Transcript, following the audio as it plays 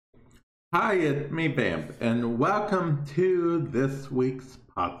Hi, it's me, Bam, and welcome to this week's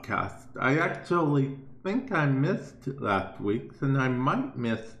podcast. I actually think I missed last week's, and I might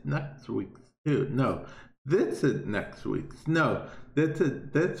miss next week's too. No, this is next week's. No, this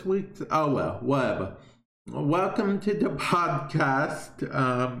is this week's. Oh well, whatever. Welcome to the podcast,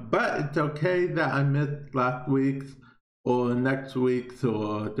 but it's okay that I missed last week's or next week's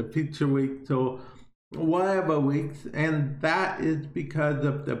or the future week's or whatever weeks, and that is because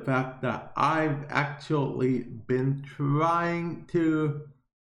of the fact that I've actually been trying to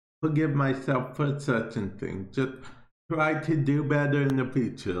forgive myself for certain things, just try to do better in the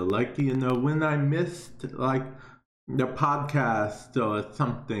future. Like, when I missed like the podcast or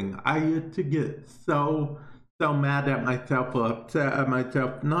something, I used to get so mad at myself or upset at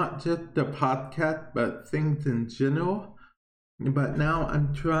myself, not just the podcast, but things in general. But now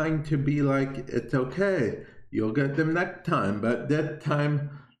I'm trying to be like, it's okay, you'll get them next time. But this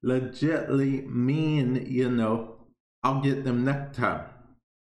time, legitly mean, I'll get them next time.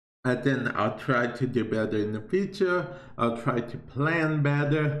 And then I'll try to do better in the future, I'll try to plan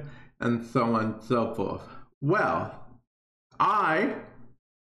better, and so on and so forth. Well, I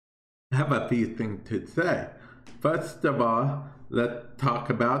have a few things to say. First of all, let's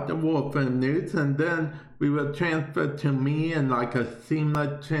talk about the warfare news, and then we will transfer to me in like a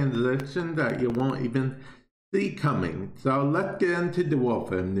seamless transition that you won't even see coming. So let's get into the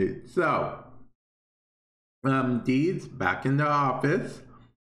warfare news. So, Dee's back in the office.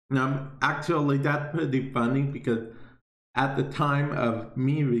 Actually, that's pretty funny because at the time of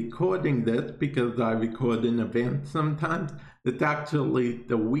me recording this, because I record in advance sometimes, it's actually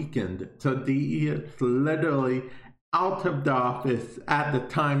the weekend. So Dee is literally out of the office at the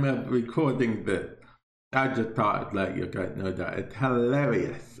time of recording this. I just thought I'd let you guys know that. It's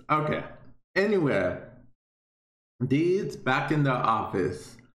hilarious. Okay. Anyway, Dee's back in the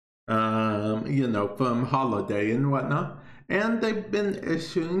office, from holiday and whatnot. And they've been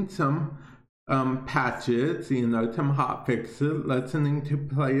issuing some patches, some hot fixes, listening to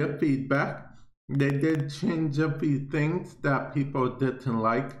player feedback. They did change a few things that people didn't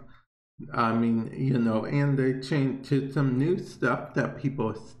like. And they changed to some new stuff that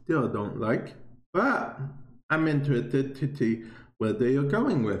people still don't like. But I'm interested to see where they are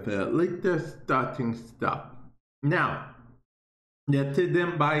going with it. At least they're starting stuff. Now, this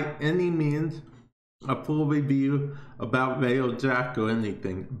isn't by any means a full review about Railjack or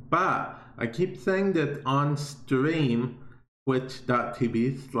anything, but I keep saying that on stream,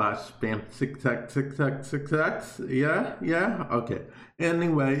 twitch.tv/spam6x6x6x. Yeah, okay.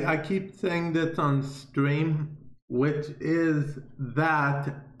 Anyway, I keep saying this on stream, which is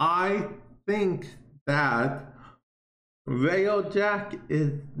that I think that Railjack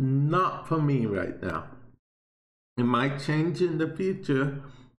is not for me right now. It might change in the future,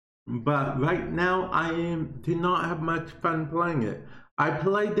 but right now do not have much fun playing it. I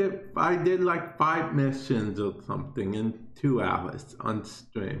did like 5 missions or something in 2 hours on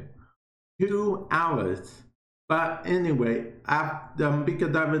stream. 2 hours. But anyway,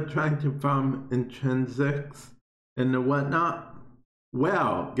 because I was trying to farm intrinsics and whatnot,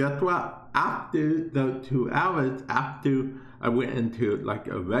 well, guess what? After the 2 hours, after I went into like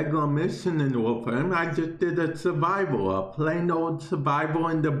a regular mission in Warframe, I just did a plain old survival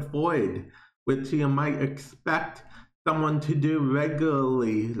in the void, which you might expect someone to do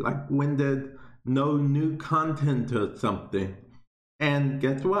regularly, like when there's no new content or something. And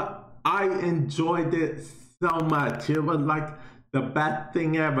guess what? I enjoyed it so much. It was like the best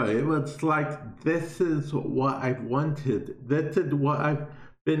thing ever. It was like, this is what I wanted. This is what I've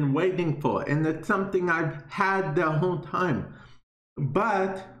been waiting for. And it's something I've had the whole time.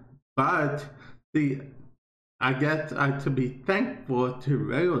 But, I guess I should be thankful to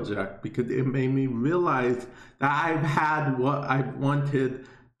Railjack because it made me realize that I've had what I've wanted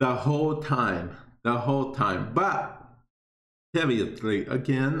the whole time. But, seriously,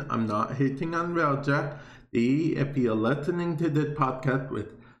 again, I'm not hating on Railjack. If you're listening to this podcast, which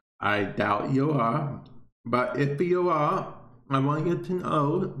I doubt you are, but if you are, I want you to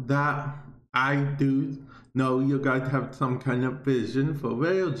know that I do know you guys have some kind of vision for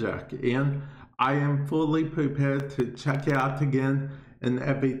Railjack, and I am fully prepared to check it out again and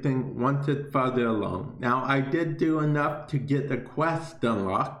everything once it's farther along. Now, I did do enough to get the quest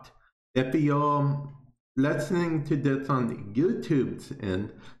unlocked. If you're listening to this on YouTube's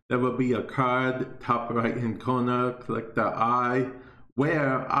end, there will be a card, top right hand corner, click the I,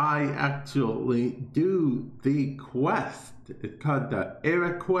 where I actually do the quest. It's called the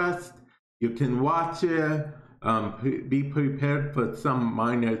Era Quest. You can watch it. Be prepared for some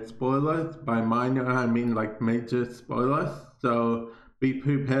minor spoilers. By minor, I mean like major spoilers. So be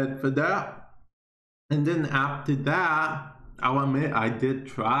prepared for that. And then after that, I'll admit I did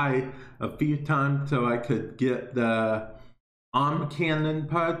try a few times so I could get the arm cannon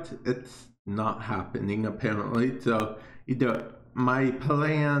part. It's not happening apparently. So either my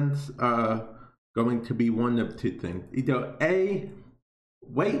plans are going to be one of two things. Either A,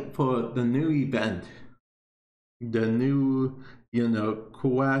 wait for the new event, the new,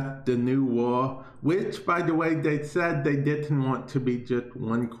 quest, the new war, which, by the way, they said they didn't want to be just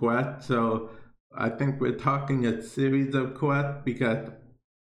one quest. So I think we're talking a series of quests because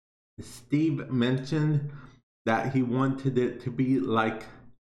Steve mentioned that he wanted it to be like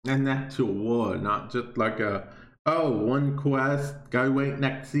an actual war, not just like one quest, go wait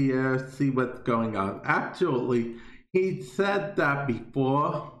next year, see what's going on. Actually, he said that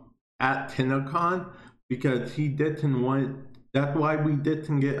before at TennoCon because he didn't want, that's why we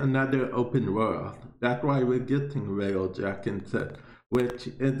didn't get another open world. That's why we're getting Railjack instead, which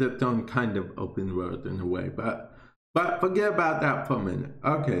is its own kind of open world in a way. But forget about that for a minute.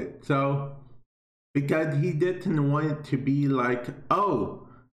 Okay, so because he didn't want it to be like, oh,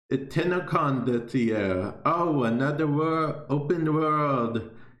 it's TennoCon this year. Oh, another world, open world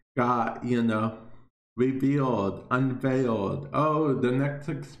got, revealed, unveiled. Oh, the next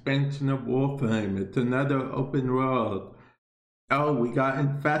expansion of Warframe. It's another open world. Oh, we got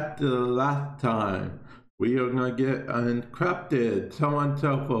infected last time. We are going to get encrypted, so on and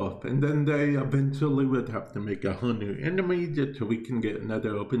so forth. And then they eventually would have to make a whole new intermediate so we can get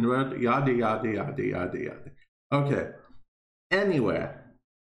another open world, yada, yada, yada, yada, yada. Okay. Anyway,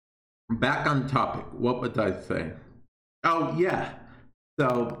 back on topic. What was I saying? Oh, yeah.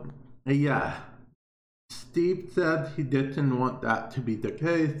 So, yeah. Steve said he didn't want that to be the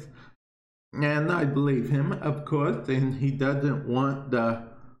case. And I believe him, of course. And he doesn't want the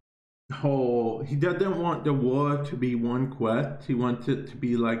war to be one quest. He wants it to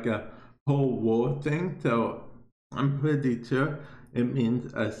be like a whole war thing. So I'm pretty sure it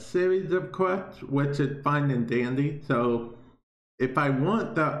means a series of quests, which is fine and dandy. So if I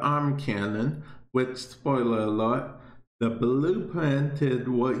want the arm cannon, which, spoiler alert, the blueprint is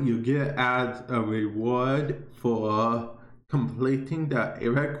what you get as a reward for completing the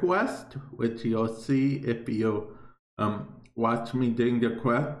era quest, which you'll see if you watch me doing the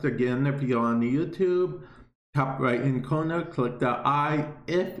quest. Again, if you're on YouTube, top right hand corner, click the I.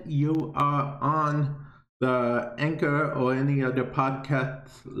 If you are on the Anchor or any other podcast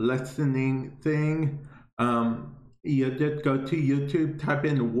listening thing, you just go to YouTube, type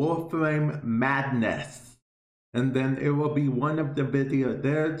in Warframe Madness, and then it will be one of the videos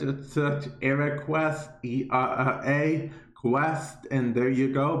there. Just search Era Quest, ERA Quest, and there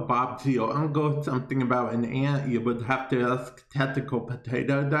you go. Bob's your uncle, something about an ant. You would have to ask Tactical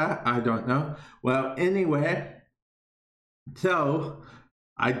Potato that. I don't know. Well, anyway, so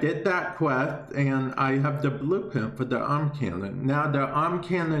I did that quest, and I have the blueprint for the arm cannon. Now, the arm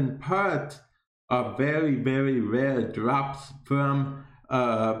cannon parts are very, very rare drops from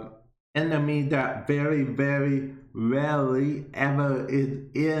enemy that very, very rarely ever is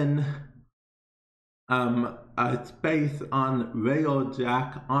in a space on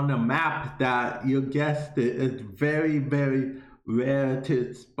Railjack on a map that, you guessed it, is very, very rare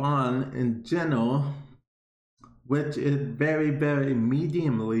to spawn in general, which is very, very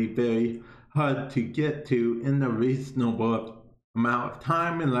mediumly very hard to get to in a reasonable amount of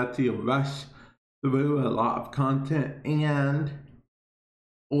time unless you rush through a lot of content and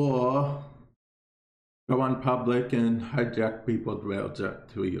or go on public and hijack people's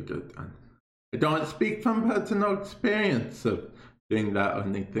Railjack till you get done. I don't speak from personal experience of doing that or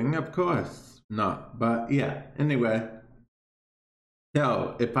anything, of course not. But yeah, anyway.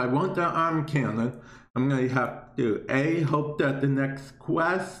 So if I want the arm cannon, I'm going to have to A, hope that the next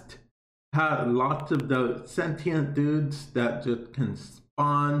quest has lots of those sentient dudes that just can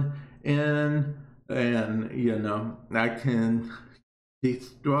spawn in and, I can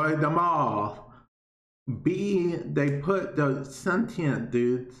destroy them all. B, they put those sentient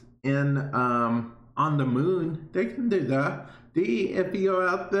dudes in on the moon. They can do that. D, if you're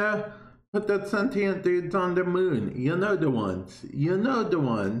out there, put the sentient dudes on the moon. You know the ones. You know the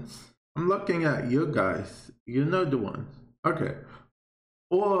ones. I'm looking at you guys. You know the ones. Okay.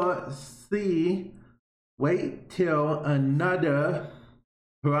 Or C, wait till another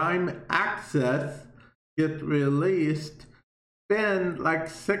Prime Access gets released. Spend like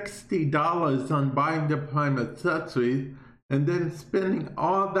 $60 on buying the Prime accessories, and then spending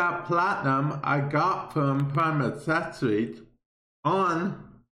all that platinum I got from Prime accessories on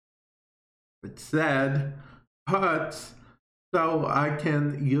said parts so I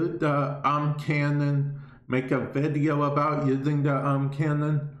can use the arm cannon make a video about using the arm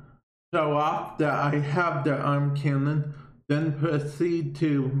cannon, show off that I have the arm cannon, then proceed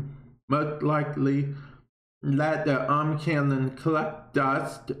to most likely let the arm cannon collect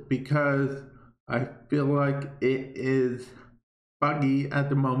dust because I feel like it is buggy at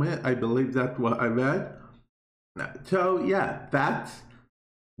the moment. I believe that's what I read. So yeah, that's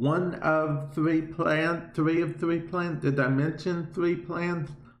one of 3 plans, 3 of 3 plans. Did I mention 3 plans?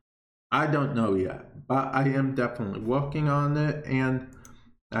 I don't know yet, but I am definitely working on it, and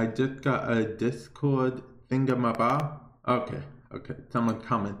I just got a Discord thingamabob. Okay, someone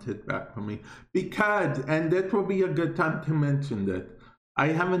commented back for me. Because, and this will be a good time to mention this, I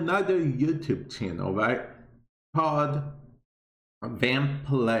have another YouTube channel, right, called Vamp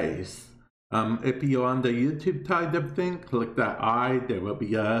Plays. If you're on the YouTube side of things, click that I. There will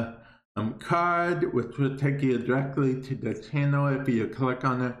be a card which will take you directly to the channel if you click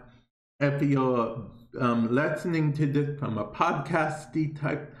on it. If you're listening to this from a podcasty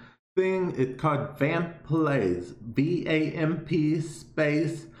type thing, it's called Vamp Plays. VAMP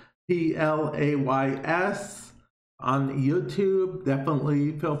space PLAYS on YouTube.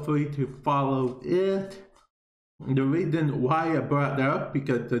 Definitely feel free to follow it. The reason why I brought that up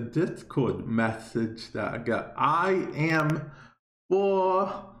because the Discord message that I got, I am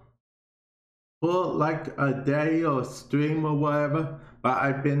for like a day or stream or whatever, but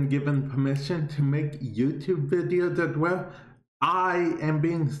I've been given permission to make YouTube videos as well. I am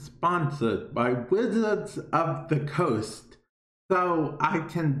being sponsored by Wizards of the Coast, so I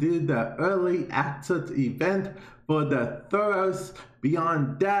can do the early access event for the Thoros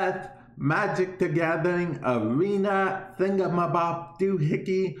Beyond Death Magic the Gathering Arena Thingamabob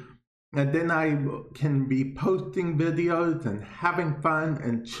Doohickey, and then I can be posting videos and having fun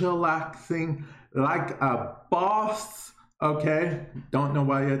and chillaxing like a boss. Okay, don't know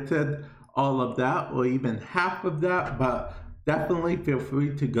why I said all of that or even half of that, but definitely feel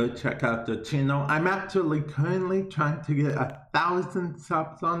free to go check out the channel. I'm actually currently trying to get 1,000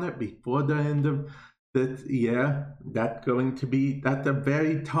 subs on it before the end of this year. That's a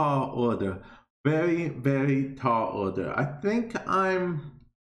very tall order. Very, very tall order. I think I'm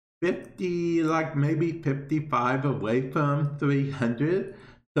 50, like maybe 55 away from 300.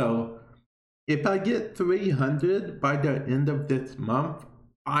 So if I get 300 by the end of this month,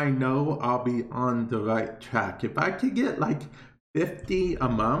 I know I'll be on the right track. If I could get like 50 a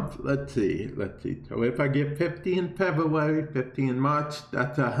month, let's see. So if I get 50 in February, 50 in March,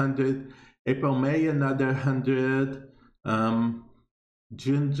 that's 100. April, May, another 100.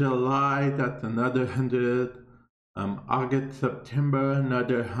 June, July, that's another 100. August, September,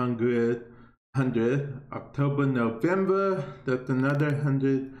 another 100. October, November, that's another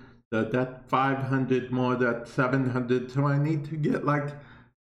 100. So that's 500 more, that's 700. So I need to get like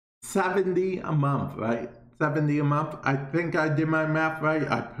 70 a month, right? 70 a month. I think I did my math right.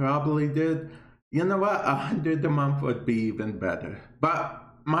 I probably did. You know what? 100 a month would be even better. But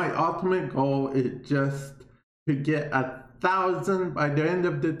my ultimate goal is just to get 1,000 by the end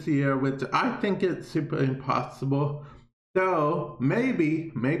of this year, which I think is super impossible. So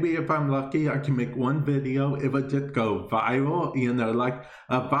maybe if I'm lucky, I can make one video. It would just go viral, like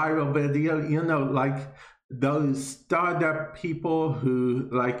a viral video, like those startup people who,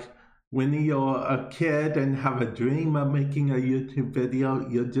 like, when you're a kid and have a dream of making a YouTube video,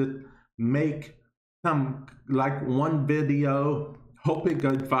 you just make one video, hope it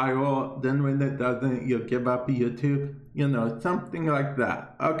goes viral, then when it doesn't, you give up YouTube, something like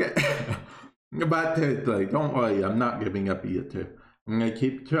that, okay? But seriously, don't worry, I'm not giving up YouTube. I'm going to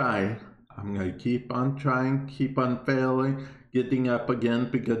keep trying. I'm going to keep on trying, keep on failing, getting up again,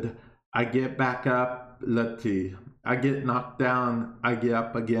 because I get back up, let's see, I get knocked down, I get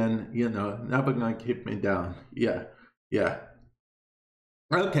up again, never going to keep me down. Yeah.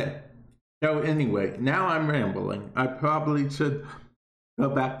 Okay, so anyway, now I'm rambling. I probably should go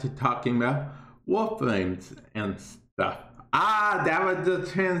back to talking about Warframes and stuff. That was the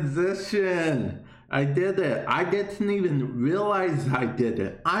transition. I did it. I didn't even realize I did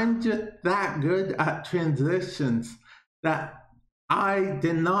it. I'm just that good at transitions that I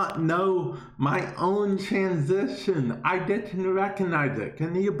did not know my own transition. I didn't recognize it.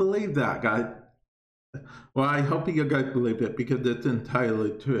 Can you believe that, guys? Well, I hope you guys believe it because it's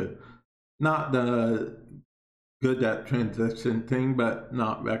entirely true. Not the good at transition thing, but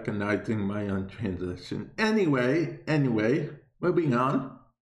not recognizing my own transition. Anyway, moving on.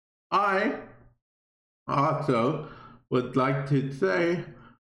 I also would like to say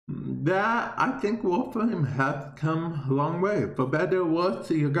that I think Warframe has come a long way. For better or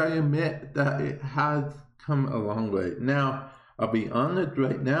worse, you gotta admit that it has come a long way. Now, I'll be honest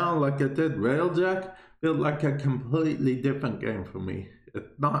right now, like I said, Railjack feels like a completely different game for me.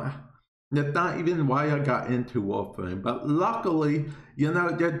 It's not even why I got into Warframe, but luckily,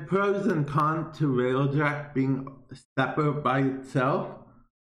 there's pros and cons to Railjack being separate by itself.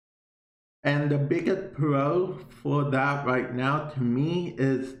 And the biggest pro for that right now to me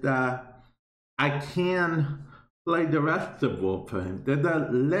is that I can play the rest of Warframe. There's a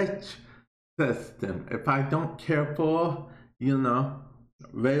lich system. If I don't care for,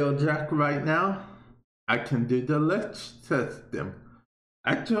 Railjack right now, I can do the lich system.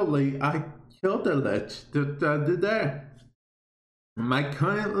 Actually, I killed a lich the other day. My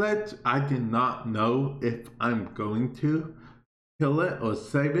current lich, I do not know if I'm going to kill it or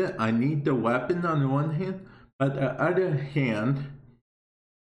save it. I need the weapon on the one hand, but the other hand,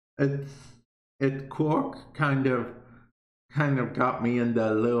 its quirk kind of got me in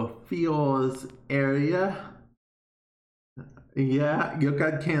the little feels area. Yeah, you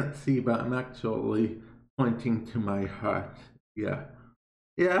guys can't see, but I'm actually pointing to my heart. Yeah.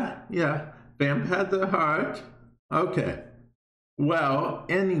 Vamp has a heart. Okay. Well,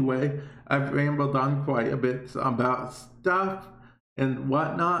 anyway, I've rambled on quite a bit about stuff and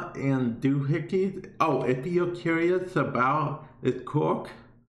whatnot and doohickeys. Oh, if you're curious about its quirk,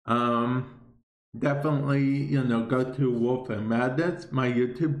 definitely, go to Wolf and Madness, my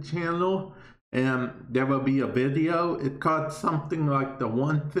YouTube channel, and there will be a video. It's called something like The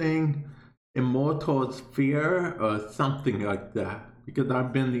One Thing Immortals Fear or something like that. Because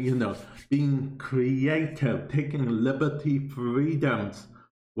I've been, being creative, taking liberty freedoms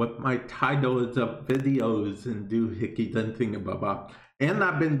with my titles of videos and doohickeys and thingamabob. And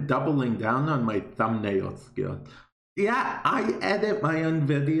I've been doubling down on my thumbnail skills. Yeah, I edit my own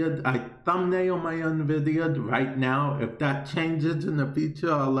videos. I thumbnail my own videos right now. If that changes in the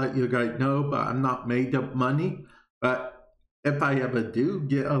future, I'll let you guys know, but I'm not made of money. But if I ever do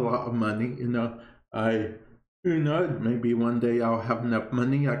get a lot of money, who knows, maybe one day I'll have enough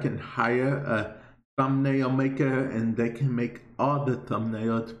money I can hire a thumbnail maker and they can make all the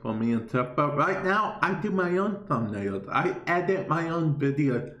thumbnails for me and stuff. But right now, I do my own thumbnails. I edit my own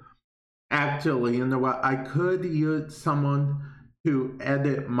videos. Actually, you know what? I could use someone to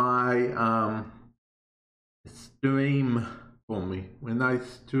edit my stream for me. When I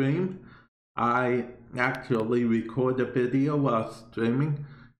stream, I actually record a video while streaming.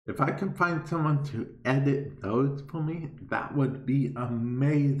 If I can find someone to edit those for me, that would be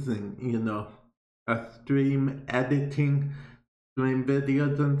amazing, a stream editing, stream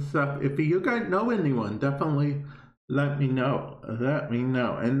videos and stuff. If you guys know anyone, definitely let me know.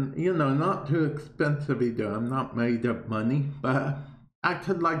 And, not too expensive either. I'm not made of money, but I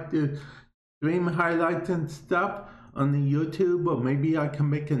could do stream highlights and stuff on the YouTube, or maybe I can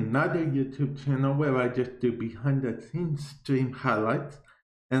make another YouTube channel where I just do behind the scenes stream highlights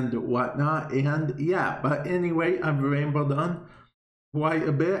and whatnot. And yeah, but anyway, I've rambled on quite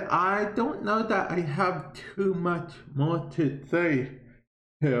a bit. I don't know that I have too much more to say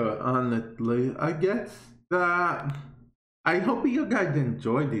here, honestly. I guess that I hope you guys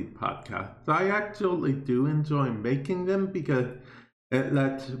enjoy these podcasts. I actually do enjoy making them because it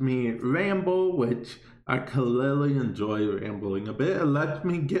lets me ramble, which I clearly enjoy rambling a bit. It lets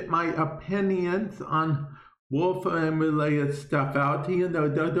me get my opinions on Warframe related stuff out.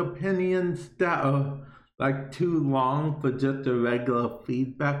 Those opinions that are too long for just a regular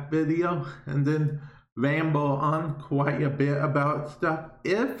feedback video, and then ramble on quite a bit about stuff.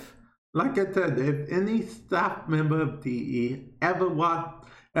 Like I said, if any staff member of DE ever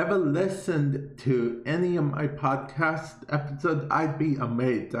listened to any of my podcast episodes, I'd be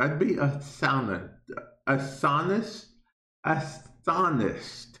amazed. I'd be astonished.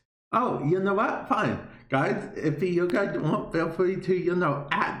 Oh, you know what? Fine. Guys, if you guys want, feel free to,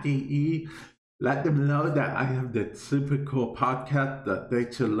 at DE, let them know that I have this super cool podcast that they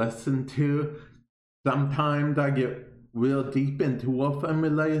should listen to. Sometimes I get real deep into Warframe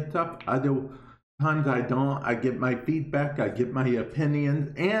related stuff. Other times I don't. I get my feedback, I get my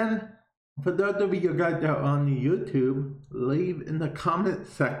opinions. And for those of you guys that are on YouTube, leave in the comment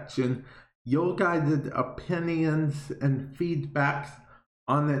section your guys' opinions and feedbacks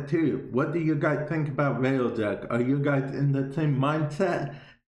on it too. What do you guys think about Railjack? Are you guys in the same mindset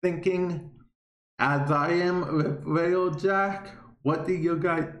thinking as I am with Railjack? What do you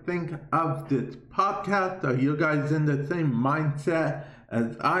guys think of this podcast? Are you guys in the same mindset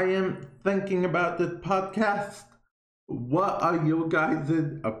as I am thinking about this podcast? What are your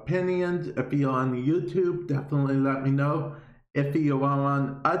guys' opinions? If you're on YouTube, definitely let me know. If you are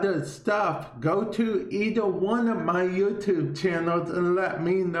on other stuff, go to either one of my YouTube channels and let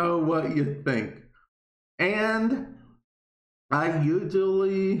me know what you think. And I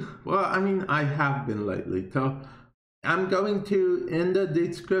usually, well, I mean, I have been lately. So I'm going to, in the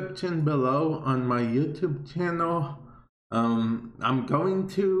description below on my YouTube channel, I'm going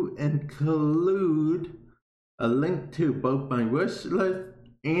to include a link to both my wish list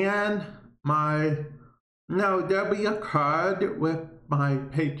and my, no, there'll be a card with my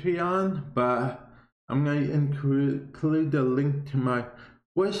Patreon, but I'm going to include a link to my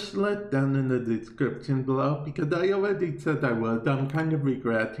wish list down in the description below because I already said I would. I'm kind of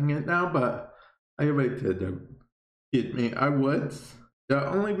regretting it now, but I already said it. Excuse me, I would. The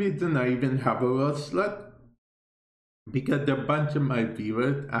only reason I even have a wish list because a bunch of my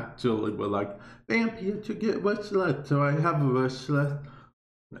viewers actually were like, Vamp, you should get a wish list. So I have a wish list.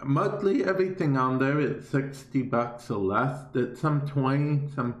 Mostly everything on there is $60 or less. It's some 20,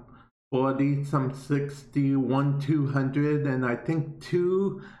 some 40, some 60, 200, and I think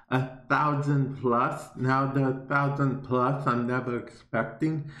 1,000 plus. Now the 1,000 plus I'm never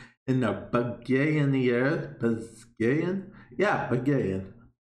expecting in a bajillion years. Bajillion? Yeah, bajillion.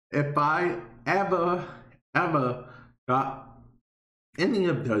 If I ever got any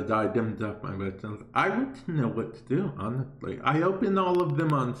of those items off my wish list, I wouldn't know what to do, honestly. I open all of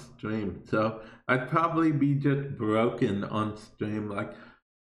them on stream, so I'd probably be just broken on stream, like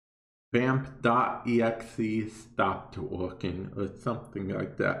vamp.exe stopped working or something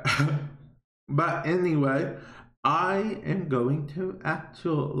like that. But anyway, I am going to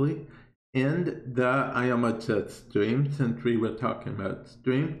actually end the, I almost said stream since we were talking about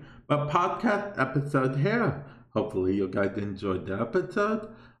stream, but podcast episode here. Hopefully you guys enjoyed the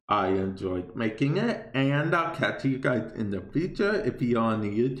episode. I enjoyed making it, and I'll catch you guys in the future. If you're on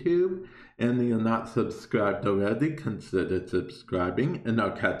YouTube and you're not subscribed already, consider subscribing, and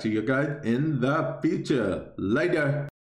I'll catch you guys in the future. Later.